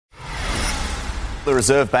The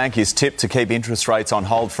Reserve Bank is tipped to keep interest rates on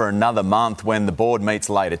hold for another month when the board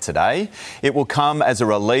meets later today. It will come as a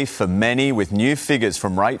relief for many, with new figures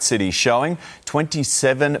from RateCity showing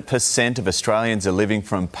 27% of Australians are living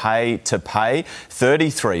from pay to pay,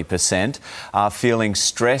 33% are feeling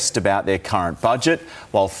stressed about their current budget,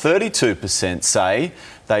 while 32% say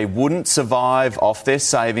they wouldn't survive off their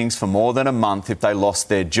savings for more than a month if they lost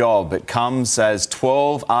their job. It comes as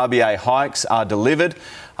 12 RBA hikes are delivered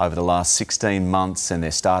over the last 16 months, and they're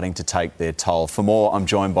starting to take their toll. For more, I'm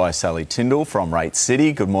joined by Sally Tindall from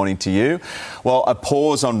RateCity. Good morning to you. Well, a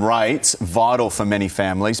pause on rates, vital for many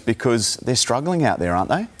families because they're struggling out there, aren't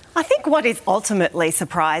they? I think what is ultimately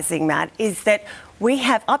surprising, Matt, is that we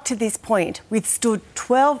have, up to this point, withstood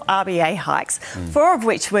 12 RBA hikes, 4 of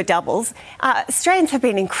which were doubles. Australians have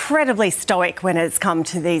been incredibly stoic when it's come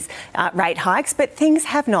to these rate hikes, but things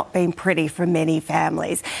have not been pretty for many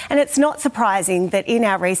families. And it's not surprising that in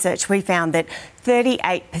our research we found that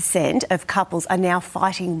 38% of couples are now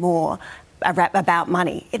fighting more about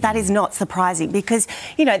money. That is not surprising because,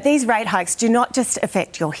 you know, these rate hikes do not just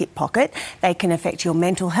affect your hip pocket, they can affect your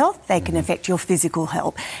mental health, they can affect your physical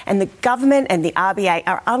health. And the government and the RBA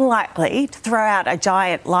are unlikely to throw out a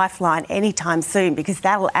giant lifeline anytime soon because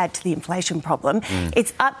that'll add to the inflation problem.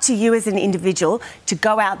 It's up to you as an individual to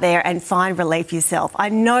go out there and find relief yourself. I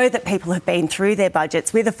know that people have been through their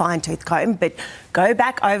budgets with a fine-tooth comb, but go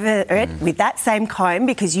back over it with that same comb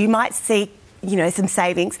because you might see some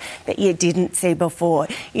savings that you didn't see before.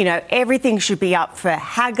 You know, everything should be up for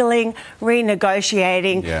haggling,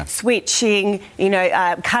 renegotiating, switching,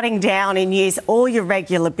 cutting down in use all your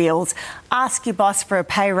regular bills. Ask your boss for a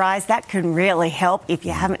pay rise. That can really help if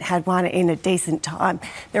you haven't had one in a decent time.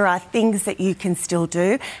 There are things that you can still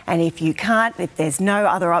do, and if you can't, if there's no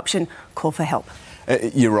other option, call for help.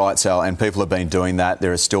 You're right, Sal, and people have been doing that.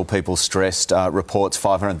 There are still people stressed. Reports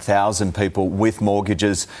 500,000 people with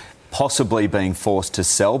mortgages possibly being forced to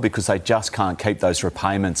sell because they just can't keep those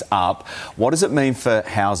repayments up. What does it mean for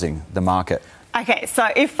housing, the market? Okay, so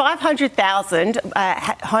if 500,000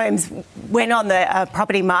 homes went on the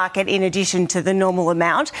property market in addition to the normal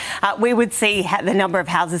amount, we would see the number of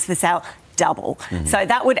houses for sale double. So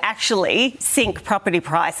that would actually sink property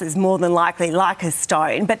prices more than likely like a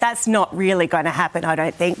stone. But that's not really going to happen, I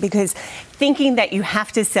don't think, because thinking that you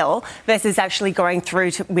have to sell versus actually going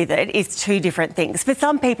through with it is two different things. For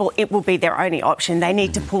some people, it will be their only option. They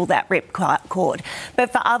need to pull that rip cord.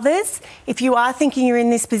 But for others, if you are thinking you're in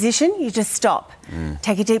this position, you just stop,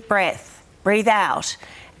 take a deep breath, breathe out,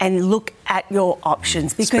 and look at your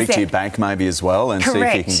options. Because speak to your bank maybe as well and see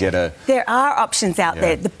if you can get a... There are options out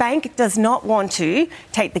there. The bank does not want to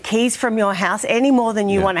take the keys from your house any more than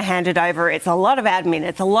you want to hand it over. It's a lot of admin.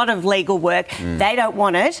 It's a lot of legal work. They don't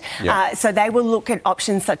want it. So they will look at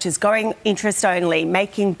options such as going interest only,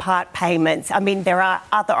 making part payments. I mean, there are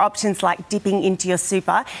other options like dipping into your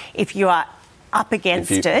super if you are up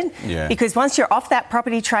against it, because once you're off that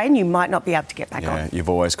property train, you might not be able to get back on. You've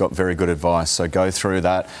always got very good advice, so go through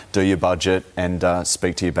that, do your budget and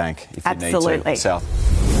speak to your bank if you need to. Absolutely.